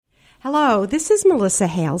Hello, this is Melissa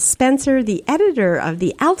Hale Spencer, the editor of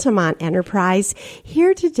the Altamont Enterprise,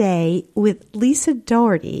 here today with Lisa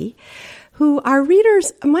Doherty, who our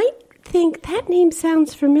readers might think that name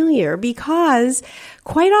sounds familiar because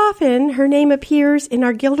quite often her name appears in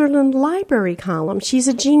our Guilderland Library column. She's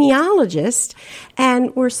a genealogist,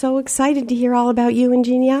 and we're so excited to hear all about you in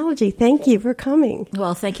genealogy. Thank you for coming.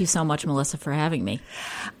 Well, thank you so much, Melissa, for having me.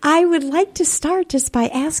 I would like to start just by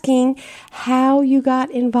asking how you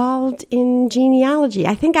got involved in genealogy.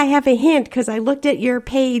 I think I have a hint because I looked at your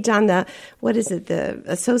page on the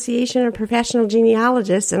Association of Professional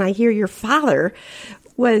Genealogists, and I hear your father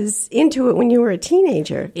was into it when you were a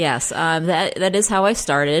teenager. Yes, that is how I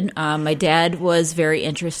started. My dad was very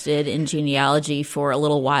interested in genealogy for a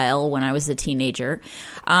little while when I was a teenager.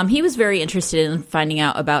 He was very interested in finding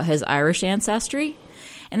out about his Irish ancestry.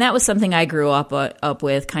 And that was something I grew up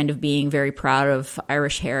with, kind of being very proud of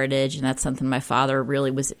Irish heritage, and that's something my father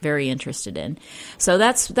really was very interested in. So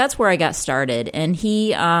that's where I got started. And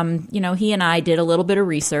he and I did a little bit of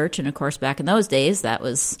research, and of course, back in those days, that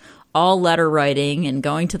was all letter writing and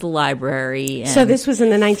going to the library. So this was in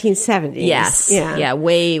the 1970s. Yes. Yeah,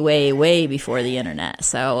 way, way, way before the internet.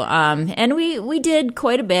 So, and we did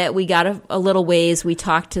quite a bit. We got a little ways. We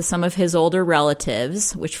talked to some of his older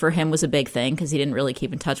relatives, which for him was a big thing because he didn't really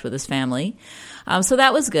keep in touch with his family. So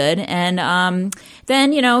that was good. And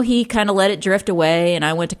then, he kind of let it drift away, and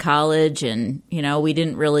I went to college, and, we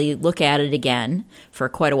didn't really look at it again for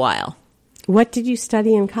quite a while. What did you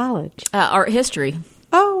study in college? Art history.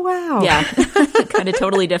 Oh, wow. Yeah, kind of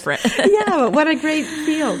totally different. Yeah, what a great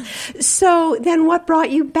field. So then what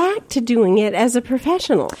brought you back to doing it as a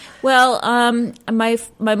professional? Well, my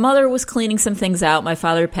mother was cleaning some things out. My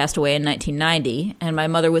father passed away in 1990, and my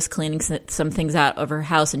mother was cleaning some things out of her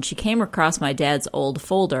house, and she came across my dad's old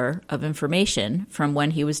folder of information from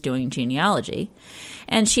when he was doing genealogy.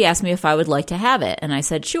 And she asked me if I would like to have it. And I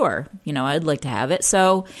said, sure, I'd like to have it.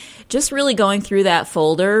 So just really going through that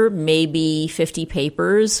folder, maybe 50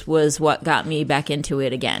 papers, was what got me back into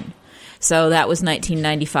it again. So that was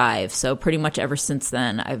 1995. So pretty much ever since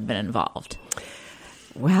then, I've been involved.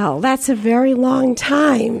 Well, that's a very long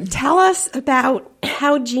time. Tell us about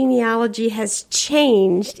how genealogy has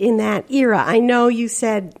changed in that era. I know you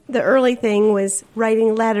said the early thing was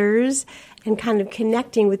writing letters and kind of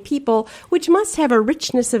connecting with people, which must have a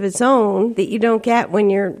richness of its own that you don't get when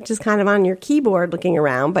you're just kind of on your keyboard looking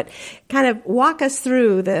around. But kind of walk us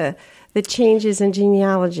through the changes in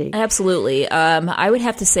genealogy. Absolutely. I would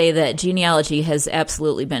have to say that genealogy has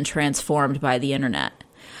absolutely been transformed by the internet.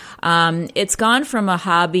 It's gone from a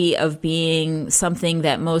hobby of being something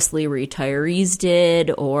that mostly retirees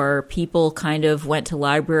did, or people kind of went to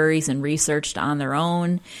libraries and researched on their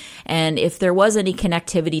own. And if there was any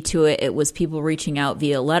connectivity to it, it was people reaching out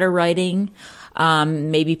via letter writing,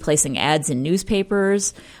 maybe placing ads in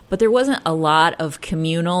newspapers. But there wasn't a lot of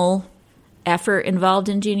communal effort involved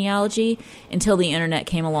in genealogy until the internet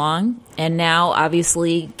came along. And now,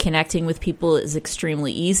 obviously, connecting with people is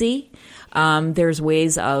extremely easy. There's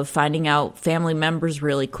ways of finding out family members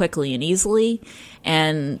really quickly and easily,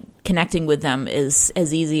 and connecting with them is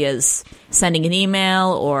as easy as sending an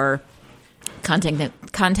email or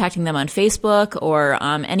contacting them on Facebook, or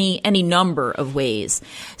any number of ways.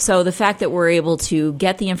 So the fact that we're able to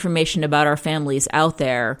get the information about our families out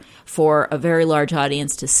there for a very large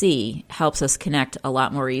audience to see helps us connect a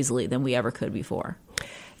lot more easily than we ever could before.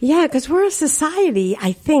 Yeah, because we're a society,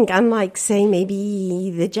 I think, unlike, say, maybe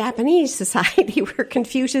the Japanese society where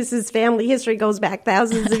Confucius's family history goes back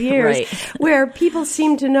thousands of years, right, where people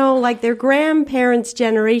seem to know, like, their grandparents'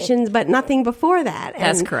 generations, but nothing before that.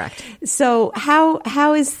 That's correct. So how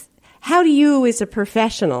do you, as a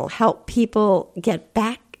professional, help people get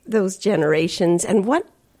back those generations, and what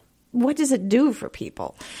does it do for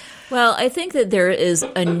people? Well, I think that there is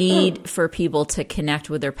a need for people to connect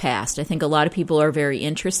with their past. I think a lot of people are very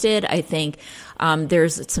interested. I think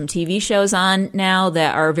there's some TV shows on now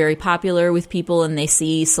that are very popular with people, and they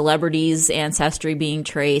see celebrities' ancestry being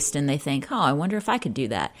traced, and they think, I wonder if I could do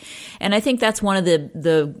that. And I think that's one of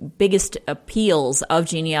the biggest appeals of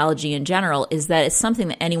genealogy in general, is that it's something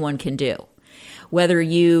that anyone can do. Whether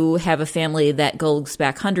you have a family that goes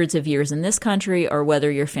back hundreds of years in this country, or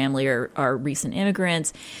whether your family are recent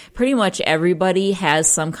immigrants, pretty much everybody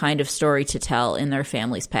has some kind of story to tell in their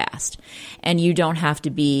family's past. And you don't have to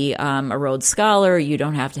be a Rhodes Scholar. You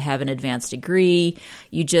don't have to have an advanced degree.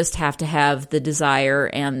 You just have to have the desire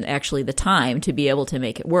and actually the time to be able to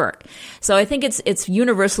make it work. So I think it's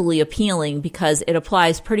universally appealing because it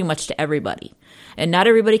applies pretty much to everybody. And not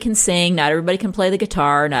everybody can sing, not everybody can play the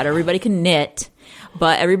guitar, not everybody can knit.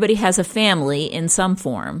 but everybody has a family in some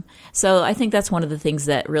form. So I think that's one of the things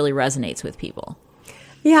that really resonates with people.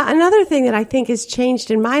 Yeah, another thing that I think has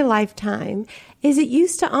changed in my lifetime is it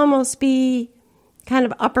used to almost be kind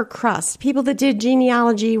of upper crust. People that did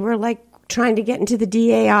genealogy were like trying to get into the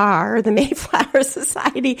DAR or the Mayflower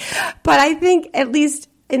Society. But I think at least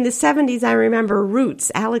in the 70s, I remember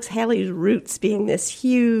Roots, Alex Haley's Roots being this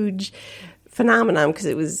huge phenomenon because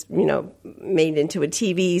it was, made into a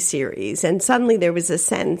TV series. And suddenly there was a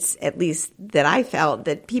sense, at least that I felt,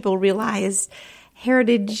 that people realized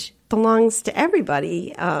heritage belongs to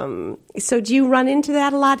everybody. So do you run into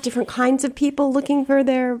that a lot? Different kinds of people looking for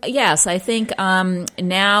their... Yes, I think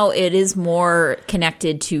now it is more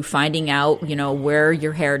connected to finding out, where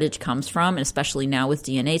your heritage comes from, and especially now with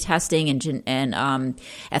DNA testing and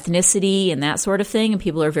ethnicity and that sort of thing, and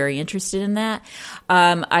people are very interested in that.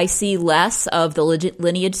 I see less of the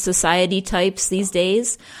lineage society types these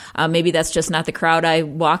days. Maybe that's just not the crowd I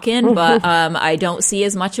walk in, but I don't see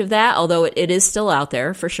as much of that, although it is still out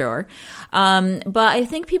there for sure. But I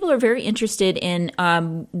think people are very interested in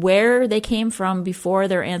where they came from before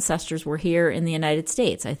their ancestors were here in the United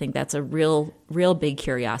States. I think that's a real big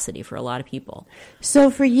curiosity for a lot of people.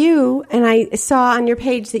 So for you, and I saw on your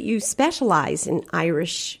page that you specialize in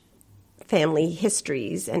Irish family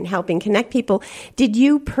histories and helping connect people. Did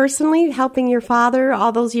you personally, helping your father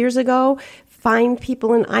all those years ago, find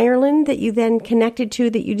people in Ireland that you then connected to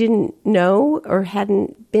that you didn't know or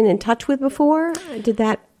hadn't been in touch with before? Did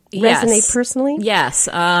that resonate personally? Yes.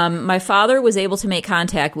 My father was able to make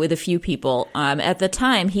contact with a few people. At the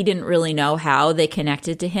time, he didn't really know how they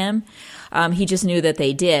connected to him. He just knew that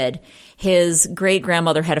they did. His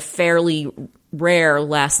great-grandmother had a fairly rare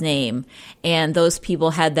last name, and those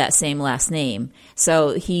people had that same last name.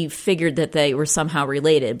 So he figured that they were somehow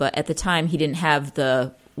related, but at the time, he didn't have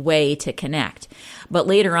the way to connect. But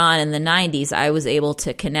later on in the 90s, I was able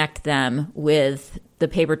to connect them with the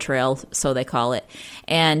paper trail, so they call it.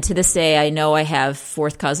 And to this day, I know I have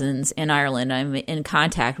fourth cousins in Ireland. I'm in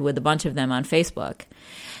contact with a bunch of them on Facebook.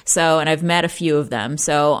 So, and I've met a few of them.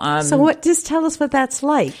 So just tell us what that's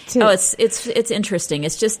like. It's interesting.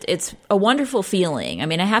 It's a wonderful feeling. I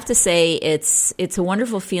mean, I have to say it's a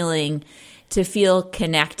wonderful feeling to feel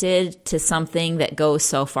connected to something that goes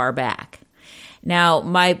so far back. Now,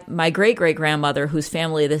 my great-great-grandmother, whose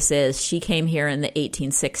family this is, she came here in the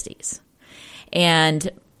 1860s. And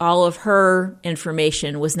all of her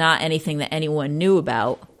information was not anything that anyone knew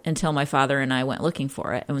about until my father and I went looking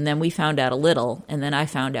for it. And then we found out a little, and then I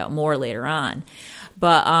found out more later on.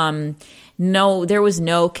 But no, there was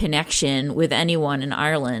no connection with anyone in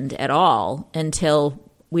Ireland at all until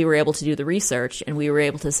we were able to do the research, and we were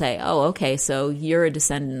able to say, oh, okay, so you're a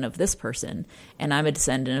descendant of this person, and I'm a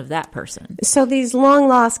descendant of that person. So these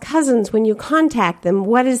long-lost cousins, when you contact them,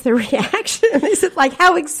 what is the reaction? Is it like,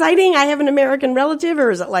 how exciting, I have an American relative, or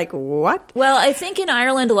is it like, what? Well, I think in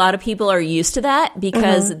Ireland, a lot of people are used to that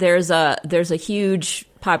because there's a huge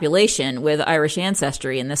population with Irish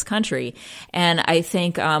ancestry in this country. And I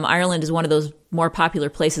think Ireland is one of those more popular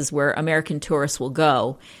places where American tourists will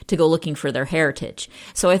go to go looking for their heritage.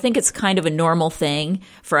 So I think it's kind of a normal thing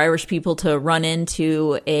for Irish people to run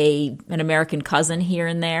into an American cousin here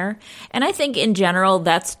and there. And I think in general,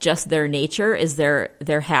 that's just their nature, is they're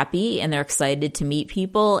happy and they're excited to meet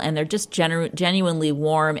people, and they're just genuinely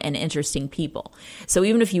warm and interesting people. So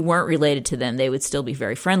even if you weren't related to them, they would still be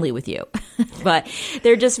very friendly with you. But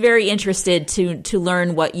they're just very interested to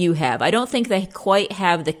learn what you have. I don't think they quite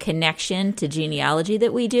have the connection to genealogy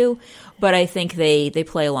that we do, but I think they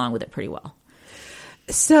play along with it pretty well.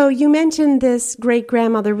 So you mentioned this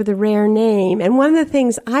great-grandmother with a rare name, and one of the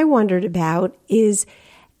things I wondered about is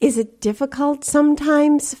it difficult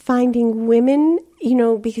sometimes finding women,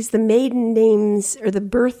 because the maiden names or the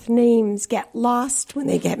birth names get lost when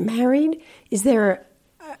they get married?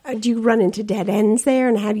 Do you run into dead ends there,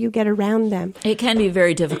 and how do you get around them? It can be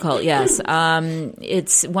very difficult, yes.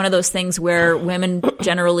 It's one of those things where women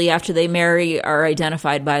generally, after they marry, are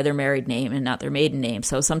identified by their married name and not their maiden name.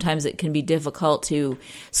 So sometimes it can be difficult to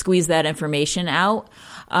squeeze that information out.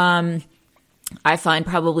 I find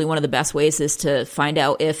probably one of the best ways is to find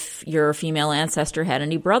out if your female ancestor had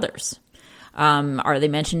any brothers. Are they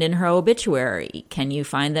mentioned in her obituary? Can you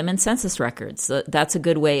find them in census records? So that's a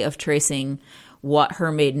good way of tracing what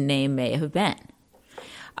her maiden name may have been.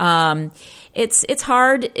 It's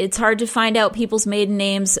hard to find out people's maiden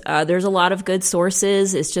names. There's a lot of good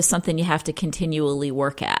sources. It's just something you have to continually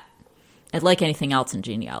work at, like anything else in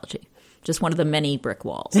genealogy. just one of the many brick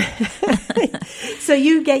walls. So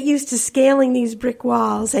you get used to scaling these brick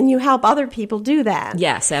walls, and you help other people do that.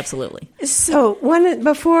 Yes, absolutely. So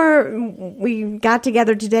before we got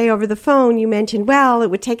together today over the phone, you mentioned, well, it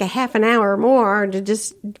would take a half an hour or more to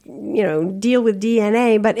just, deal with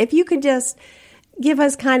DNA. But if you could just give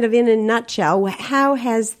us kind of in a nutshell, how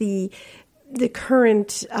has the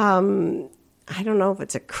current, I don't know if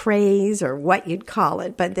it's a craze or what you'd call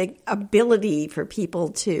it, but the ability for people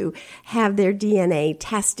to have their DNA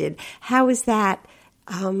tested, how has that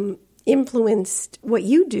influenced what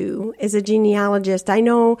you do as a genealogist? I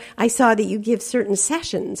know I saw that you give certain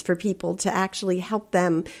sessions for people to actually help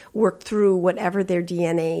them work through whatever their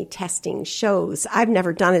DNA testing shows. I've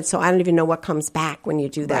never done it, so I don't even know what comes back when you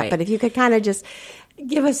do that. Right. But if you could kind of just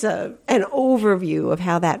give us an overview of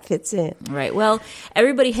how that fits in. Right. Well,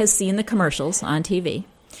 everybody has seen the commercials on TV,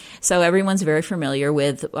 so everyone's very familiar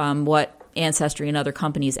with what Ancestry and other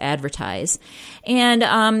companies advertise. And,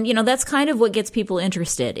 that's kind of what gets people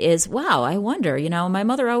interested is, wow, I wonder, my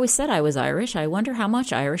mother always said I was Irish. I wonder how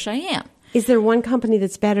much Irish I am. Is there one company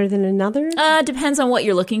that's better than another? Depends on what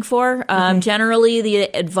you're looking for. Okay. Generally, the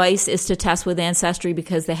advice is to test with Ancestry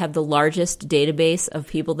because they have the largest database of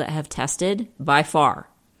people that have tested by far.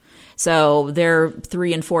 So they're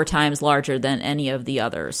 3 and 4 times larger than any of the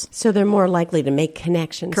others. So they're more likely to make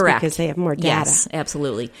connections. Correct. Because they have more data. Yes,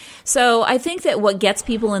 absolutely. So I think that what gets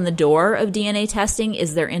people in the door of DNA testing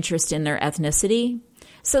is their interest in their ethnicity.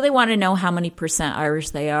 So they want to know how many percent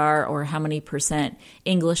Irish they are, or how many percent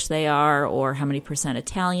English they are, or how many percent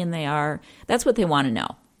Italian they are. That's what they want to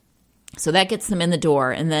know. So that gets them in the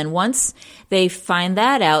door. And then once they find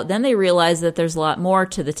that out, then they realize that there's a lot more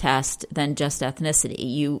to the test than just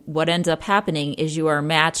ethnicity. What ends up happening is you are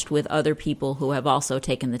matched with other people who have also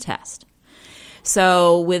taken the test.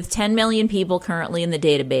 So with 10 million people currently in the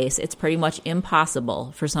database, it's pretty much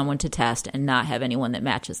impossible for someone to test and not have anyone that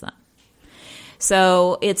matches them.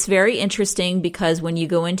 So it's very interesting because when you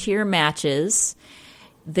go into your matches,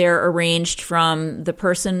 they're arranged from the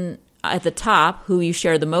person at the top who you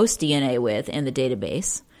share the most DNA with in the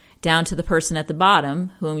database, down to the person at the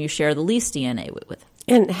bottom whom you share the least DNA with.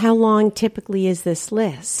 And how long typically is this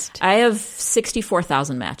list? I have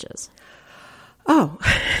 64,000 matches. Oh,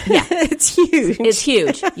 yeah. It's huge. It's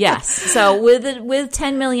huge, yes. So with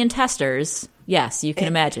 10 million testers, yes, you can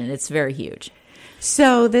imagine it's very huge.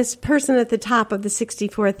 So this person at the top of the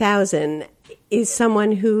 64,000 is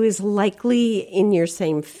someone who is likely in your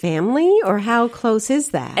same family, or how close is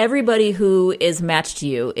that? Everybody who is matched to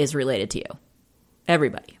you is related to you.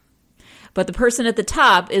 Everybody. But the person at the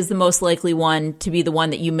top is the most likely one to be the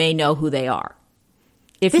one that you may know who they are.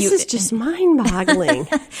 This is just mind-boggling.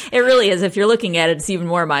 It really is. If you're looking at it, it's even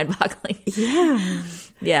more mind-boggling. Yeah.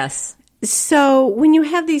 Yes. So when you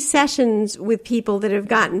have these sessions with people that have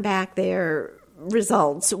gotten back their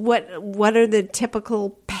results, what are the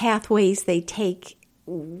typical pathways they take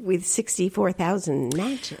with 64,000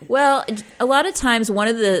 matches? Well, a lot of times one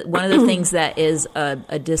of the things that is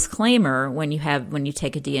a disclaimer when you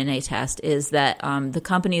take a DNA test is that the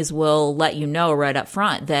companies will let you know right up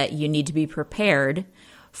front that you need to be prepared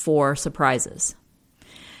for surprises.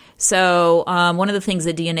 So one of the things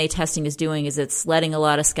that DNA testing is doing is it's letting a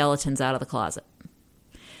lot of skeletons out of the closet.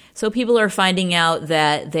 So people are finding out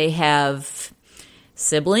that they have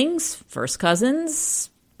siblings, first cousins,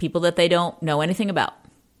 people that they don't know anything about.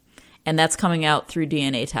 And that's coming out through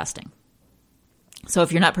DNA testing. So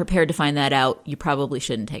if you're not prepared to find that out, you probably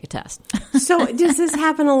shouldn't take a test. So does this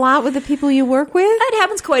happen a lot with the people you work with? It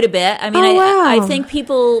happens quite a bit. I mean, I think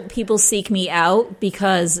people seek me out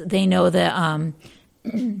because they know that I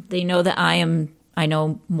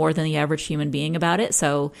know more than the average human being about it.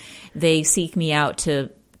 So they seek me out to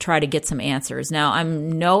try to get some answers. Now,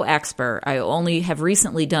 I'm no expert. I only have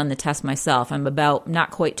recently done the test myself. I'm about not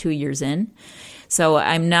quite 2 years in. So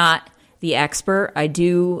I'm not the expert. I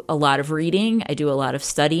do a lot of reading. I do a lot of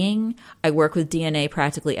studying. I work with DNA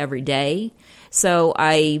practically every day. So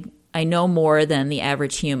I know more than the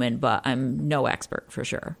average human, but I'm no expert for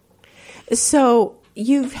sure. So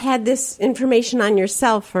you've had this information on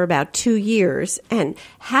yourself for about 2 years, and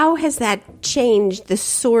how has that changed the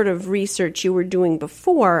sort of research you were doing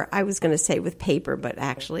before? I was going to say with paper, but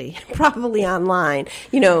actually probably online.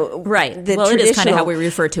 Right. It is kind of how we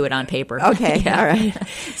refer to it on paper. Okay, yeah. All right.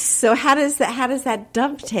 So how does that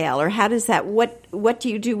dovetail, or how does that? What do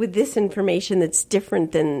you do with this information that's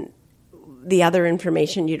different than the other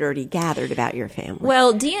information you'd already gathered about your family?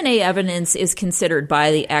 Well, DNA evidence is considered by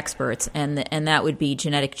the experts, and that would be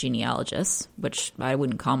genetic genealogists, which I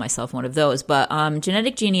wouldn't call myself one of those, but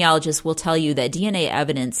genetic genealogists will tell you that DNA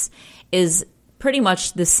evidence is pretty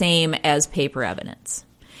much the same as paper evidence.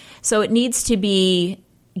 So it needs to be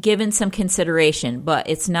given some consideration, but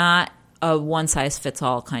it's not a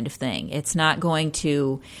one-size-fits-all kind of thing. It's not going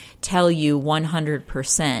to tell you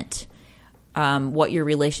 100% what your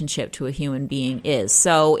relationship to a human being is.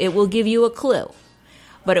 So it will give you a clue,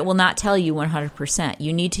 but it will not tell you 100%.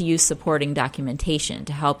 You need to use supporting documentation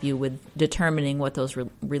to help you with determining what those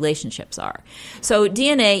relationships are. So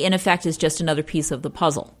DNA, in effect, is just another piece of the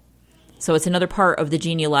puzzle. So it's another part of the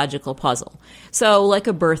genealogical puzzle. So like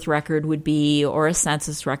a birth record would be, or a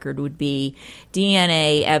census record would be,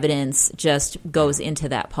 DNA evidence just goes into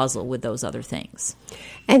that puzzle with those other things.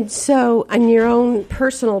 And so on your own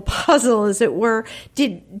personal puzzle, as it were,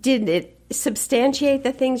 did it substantiate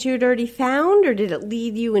the things you'd already found, or did it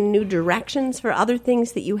lead you in new directions for other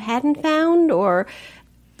things that you hadn't found, or?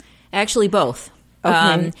 Actually, both.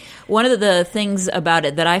 Okay. One of the things about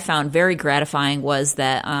it that I found very gratifying was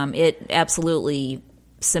that it absolutely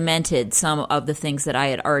cemented some of the things that I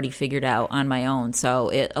had already figured out on my own. So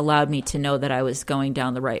it allowed me to know that I was going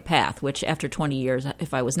down the right path, which after 20 years,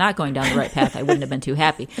 if I was not going down the right path, I wouldn't have been too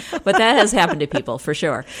happy. But that has happened to people for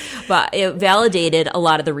sure. But it validated a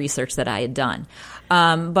lot of the research that I had done.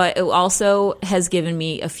 But it also has given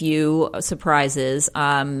me a few surprises.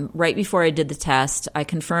 Right before I did the test, I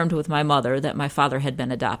confirmed with my mother that my father had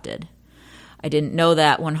been adopted. I didn't know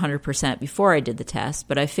that 100% before I did the test,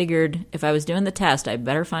 but I figured if I was doing the test, I'd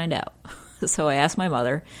better find out. So I asked my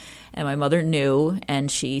mother, and my mother knew,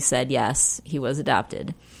 and she said yes, he was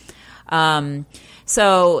adopted.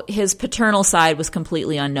 So his paternal side was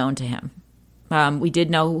completely unknown to him. We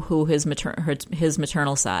did know who his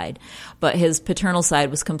maternal side, but his paternal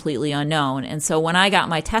side was completely unknown. And so when I got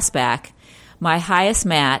my test back, my highest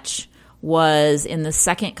match was in the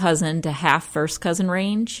second cousin to half first cousin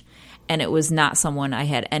range, and it was not someone I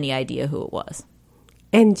had any idea who it was.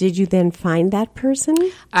 And did you then find that person?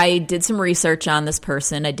 I did some research on this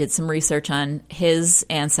person. I did some research on his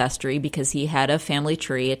ancestry because he had a family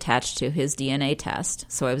tree attached to his DNA test,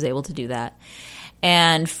 so I was able to do that.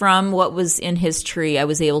 And from what was in his tree, I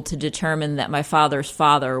was able to determine that my father's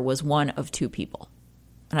father was one of two people.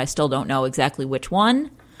 And I still don't know exactly which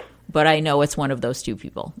one, but I know it's one of those two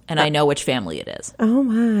people. And I know which family it is. Oh,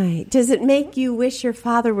 my. Does it make you wish your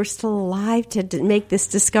father were still alive to make this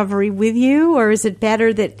discovery with you? Or is it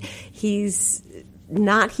better that he's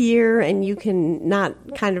not here and you can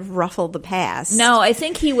not kind of ruffle the past? No, I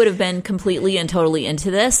think he would have been completely and totally into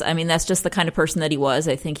this. I mean, that's just the kind of person that he was.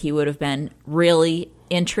 I think he would have been really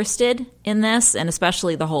interested in this, and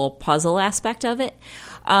especially the whole puzzle aspect of it.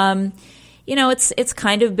 You know, it's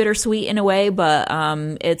kind of bittersweet in a way, but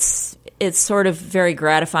it's sort of very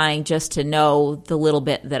gratifying just to know the little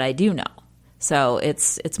bit that I do know. So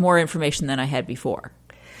it's more information than I had before.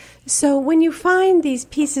 So when you find these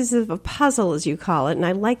pieces of a puzzle, as you call it, and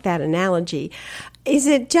I like that analogy, is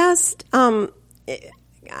it just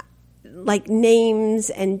like names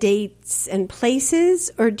and dates and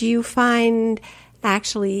places, or do you find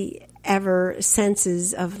actually ever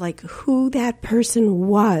senses of like who that person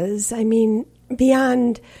was? I mean,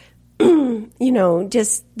 beyond,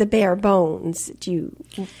 just the bare bones.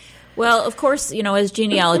 Well, of course, as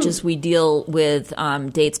genealogists, we deal with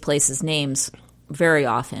dates, places, names very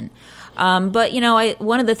often. But,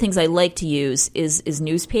 one of the things I like to use is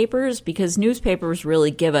newspapers, because newspapers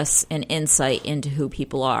really give us an insight into who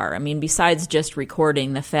people are. I mean, besides just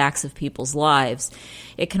recording the facts of people's lives,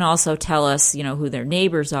 it can also tell us, who their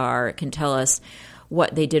neighbors are. It can tell us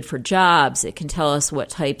what they did for jobs. It can tell us what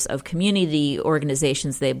types of community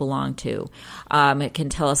organizations they belong to. It can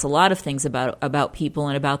tell us a lot of things about people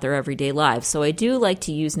and about their everyday lives. So I do like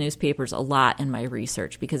to use newspapers a lot in my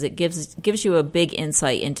research because it gives you a big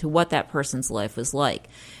insight into what that person's life was like,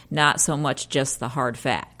 not so much just the hard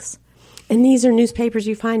facts. And these are newspapers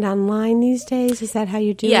you find online these days? Is that how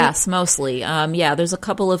you do it? Yes, mostly. There's a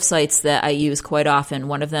couple of sites that I use quite often.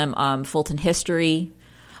 One of them, Fulton History,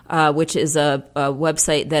 which is a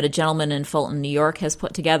website that a gentleman in Fulton, New York has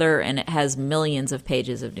put together, and it has millions of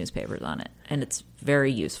pages of newspapers on it, and it's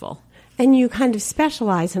very useful. And you kind of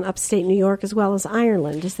specialize in upstate New York as well as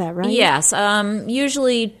Ireland, is that right? Yes.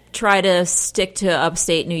 Usually try to stick to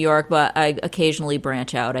upstate New York, but I occasionally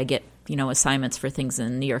branch out. I get, assignments for things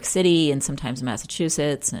in New York City and sometimes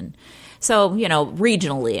Massachusetts, and so,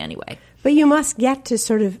 regionally anyway. But you must get to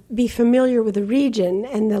sort of be familiar with the region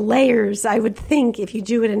and the layers, I would think, if you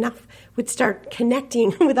do it enough would start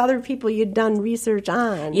connecting with other people you'd done research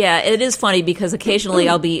on. Yeah, it is funny because occasionally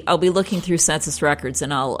I'll be looking through census records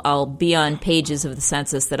and I'll be on pages of the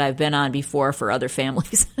census that I've been on before for other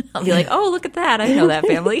families. I'll be like, oh, look at that. I know that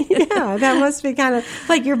family. Yeah, that must be kind of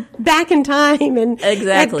like you're back in time and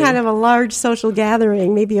exactly. At kind of a large social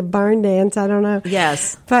gathering, maybe a barn dance, I don't know.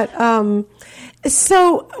 Yes. But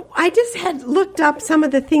so I just had looked up some of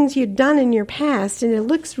the things you'd done in your past, and it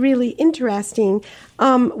looks really interesting.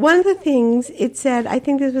 One of the things it said, I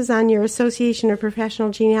think this was on your Association of Professional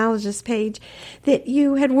Genealogists page, that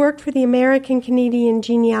you had worked for the American Canadian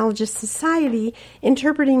Genealogist Society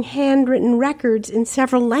interpreting handwritten records in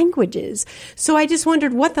several languages. So I just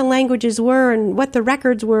wondered what the languages were and what the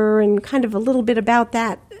records were and kind of a little bit about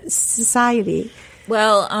that society.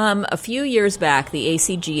 Well, a few years back, the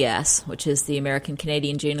ACGS, which is the American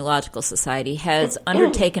Canadian Genealogical Society, has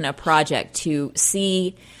undertaken a project to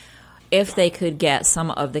see if they could get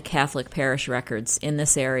some of the Catholic parish records in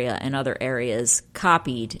this area and other areas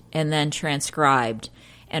copied and then transcribed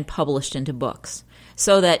and published into books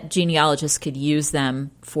so that genealogists could use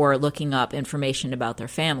them for looking up information about their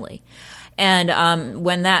family. And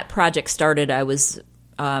when that project started, I was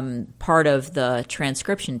part of the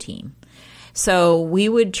transcription team. So we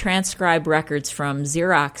would transcribe records from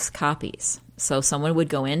Xerox copies. So someone would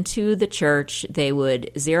go into the church, they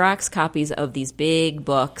would Xerox copies of these big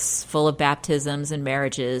books full of baptisms and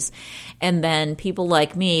marriages, and then people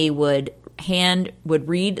like me would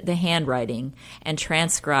read the handwriting and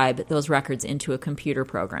transcribe those records into a computer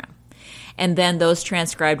program. And then those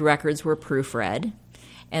transcribed records were proofread,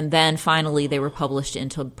 and then finally they were published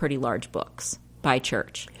into pretty large books by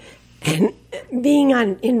church. And being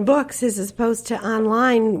in books as opposed to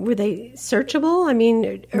online, were they searchable? I mean,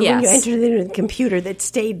 or yes. When you entered it in the computer that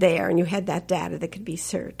stayed there and you had that data that could be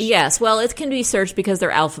searched? Yes, well, it can be searched because they're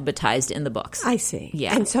alphabetized in the books. I see.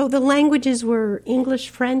 Yeah. And so the languages were English,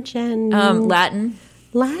 French, and... Latin.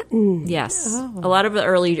 Latin. Yes. Oh. A lot of the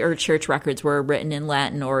early church records were written in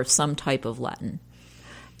Latin or some type of Latin.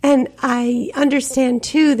 And I understand,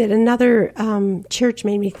 too, that another church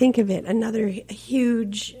made me think of it, another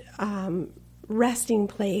huge... resting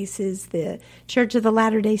place is the Church of the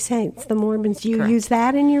Latter-day Saints, the Mormons. Do you use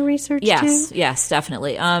that in your research, too? Yes,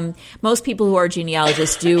 definitely. Most people who are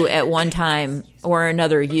genealogists do at one time or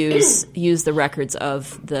another use the records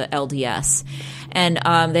of the LDS. And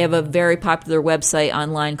they have a very popular website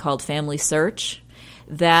online called Family Search.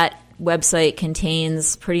 That website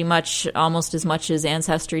contains pretty much almost as much as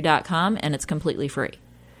Ancestry.com, and it's completely free.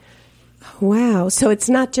 Wow. So it's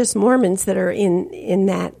not just Mormons that are in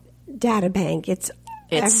that data bank. It's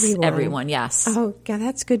everyone. Yes. Oh, God,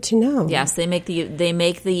 that's good to know. Yes, they make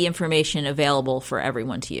the information available for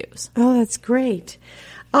everyone to use. Oh, that's great.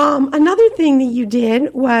 Another thing that you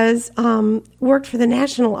did was worked for the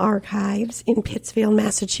National Archives in Pittsfield,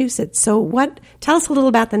 Massachusetts. So tell us a little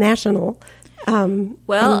about the National.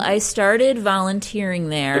 I started volunteering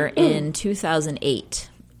there in 2008.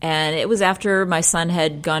 And it was after my son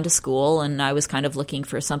had gone to school and I was kind of looking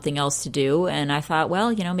for something else to do. And I thought,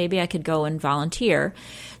 well, maybe I could go and volunteer.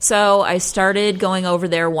 So I started going over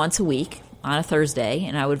there once a week on a Thursday,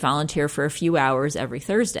 and I would volunteer for a few hours every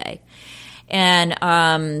Thursday. And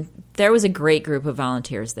there was a great group of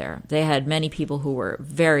volunteers there. They had many people who were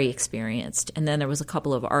very experienced. And then there was a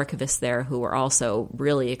couple of archivists there who were also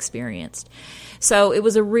really experienced. So it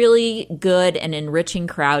was a really good and enriching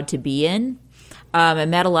crowd to be in. I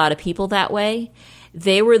met a lot of people that way.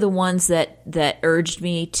 They were the ones that urged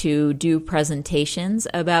me to do presentations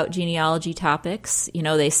about genealogy topics.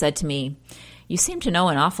 They said to me, "You seem to know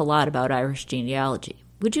an awful lot about Irish genealogy.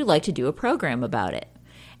 Would you like to do a program about it?"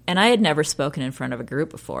 And I had never spoken in front of a group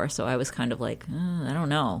before, so I was kind of like, I don't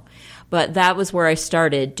know. But that was where I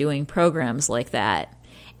started doing programs like that.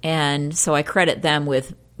 And so I credit them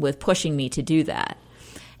with pushing me to do that.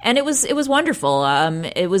 And it was wonderful.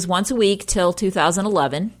 It was once a week till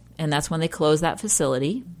 2011, and that's when they closed that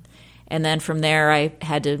facility. And then from there, I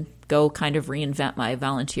had to go kind of reinvent my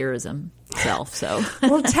volunteerism self. So,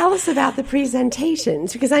 well, tell us about the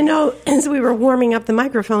presentations, because I know as we were warming up the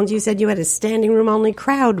microphones, you said you had a standing room only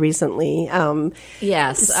crowd recently.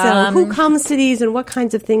 Yes. So who comes to these, and what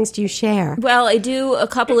kinds of things do you share? Well, I do a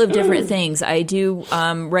couple of different things. I do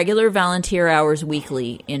regular volunteer hours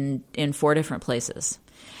weekly in 4 different places.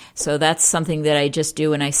 So that's something that I just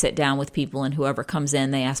do, and I sit down with people, and whoever comes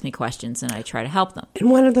in, they ask me questions, and I try to help them.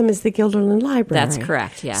 And one of them is the Guilderland Library. That's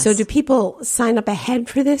correct, yes. So do people sign up ahead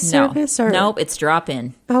for this service? Or? Nope, it's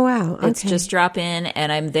drop-in. Oh, wow. Okay. It's just drop-in,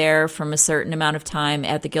 and I'm there from a certain amount of time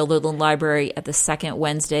at the Guilderland Library at the second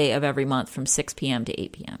Wednesday of every month from 6 p.m. to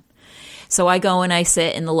 8 p.m. So I go and I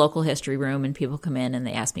sit in the local history room, and people come in and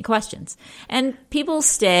they ask me questions. And people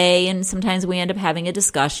stay, and sometimes we end up having a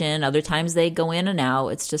discussion. Other times they go in and out.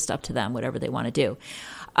 It's just up to them, whatever they want to do.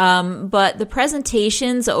 But the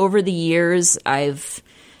presentations over the years, I've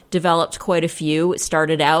developed quite a few. It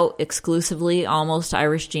started out exclusively almost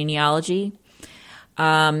Irish genealogy.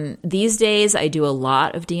 These days, I do a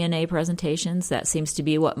lot of DNA presentations. That seems to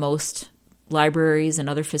be what most libraries and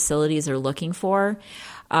other facilities are looking for.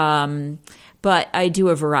 But I do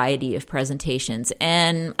a variety of presentations.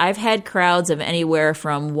 And I've had crowds of anywhere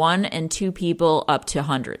from 1 and 2 people up to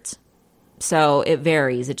hundreds. So it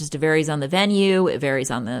varies. It just varies on the venue. It varies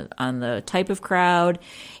on the type of crowd.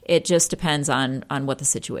 It just depends on what the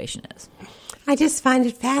situation is. I just find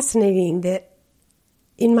it fascinating that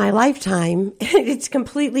in my lifetime, it's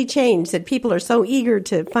completely changed, that people are so eager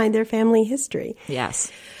to find their family history.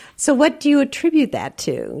 Yes. So what do you attribute that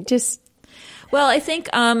to? Well, I think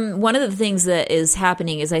one of the things that is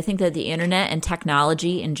happening is I think that the internet and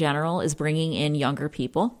technology in general is bringing in younger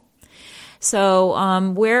people.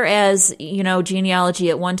 So whereas,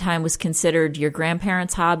 genealogy at one time was considered your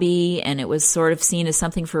grandparents' hobby and it was sort of seen as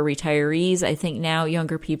something for retirees, I think now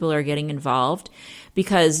younger people are getting involved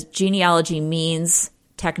because genealogy means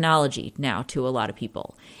technology now to a lot of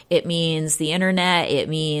people. It means the internet. It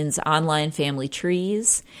means online family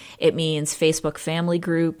trees. It means Facebook family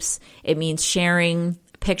groups. It means sharing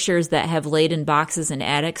pictures that have laid in boxes in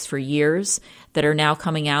attics for years that are now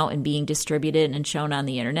coming out and being distributed and shown on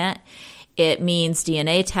the internet. It means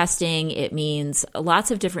DNA testing. It means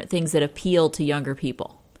lots of different things that appeal to younger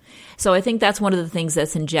people. So I think that's one of the things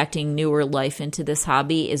that's injecting newer life into this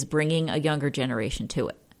hobby is bringing a younger generation to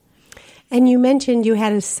it. And you mentioned you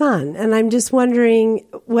had a son, and I'm just wondering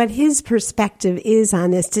what his perspective is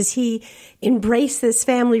on this. Does he embrace this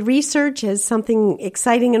family research as something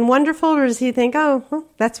exciting and wonderful, or does he think, oh, well,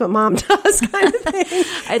 that's what mom does kind of thing?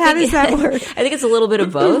 How does that work? I think it's a little bit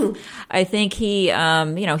of both. I think he,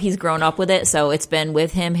 he's grown up with it, so it's been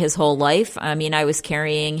with him his whole life. I mean, I was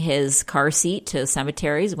carrying his car seat to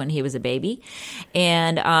cemeteries when he was a baby,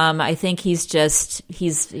 and I think he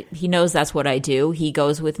knows that's what I do. He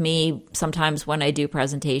goes with me. Sometimes when I do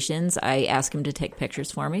presentations, I ask him to take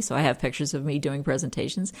pictures for me. So I have pictures of me doing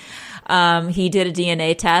presentations. He did a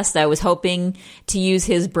DNA test. I was hoping to use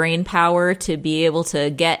his brain power to be able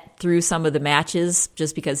to get through some of the matches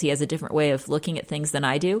just because he has a different way of looking at things than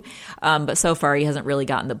I do. But so far he hasn't really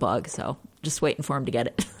gotten the bug. So just waiting for him to get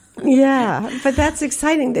it. Yeah, but that's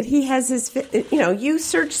exciting that he has his, you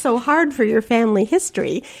search so hard for your family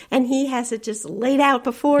history and he has it just laid out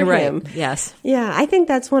before him. Yes. Yeah, I think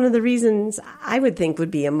that's one of the reasons I would think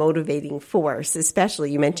would be a motivating force,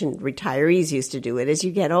 especially you mentioned retirees used to do it. As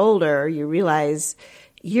you get older, you realize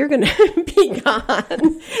you're going to be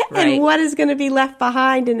gone and what is going to be left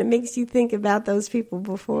behind, and it makes you think about those people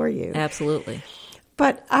before you. Absolutely.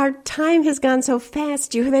 But our time has gone so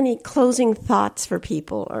fast. Do you have any closing thoughts for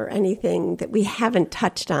people or anything that we haven't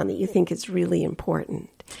touched on that you think is really important?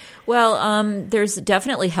 Well, there's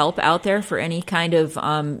definitely help out there for any kind of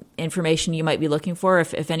information you might be looking for.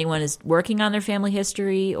 If anyone is working on their family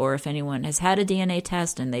history or if anyone has had a DNA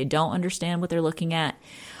test and they don't understand what they're looking at.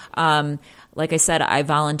 Like I said, I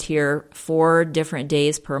volunteer 4 different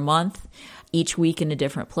days per month, each week in a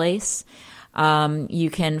different place. You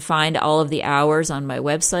can find all of the hours on my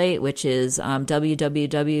website, which is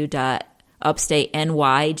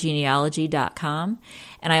www.upstatenygenealogy.com.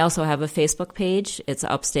 And I also have a Facebook page. It's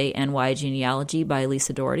Upstate NY Genealogy by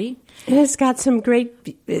Lisa Doherty. And it's got some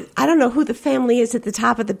great, I don't know who the family is at the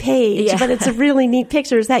top of the page, but it's a really neat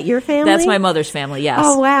picture. Is that your family? That's my mother's family, yes.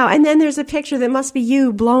 Oh, wow. And then there's a picture that must be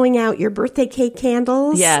you blowing out your birthday cake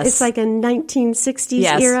candles. Yes. It's like a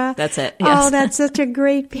 1960s era. That's it. Yes. Oh, that's such a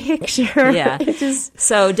great picture. Yeah.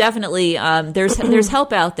 So definitely there's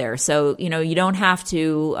help out there. So, you don't have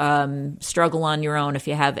to struggle on your own if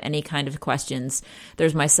you have any kind of questions.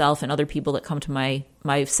 There's myself and other people that come to my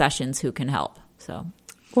sessions who can help. So,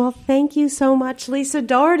 well, thank you so much, Lisa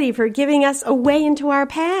Doherty, for giving us a way into our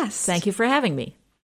past. Thank you for having me.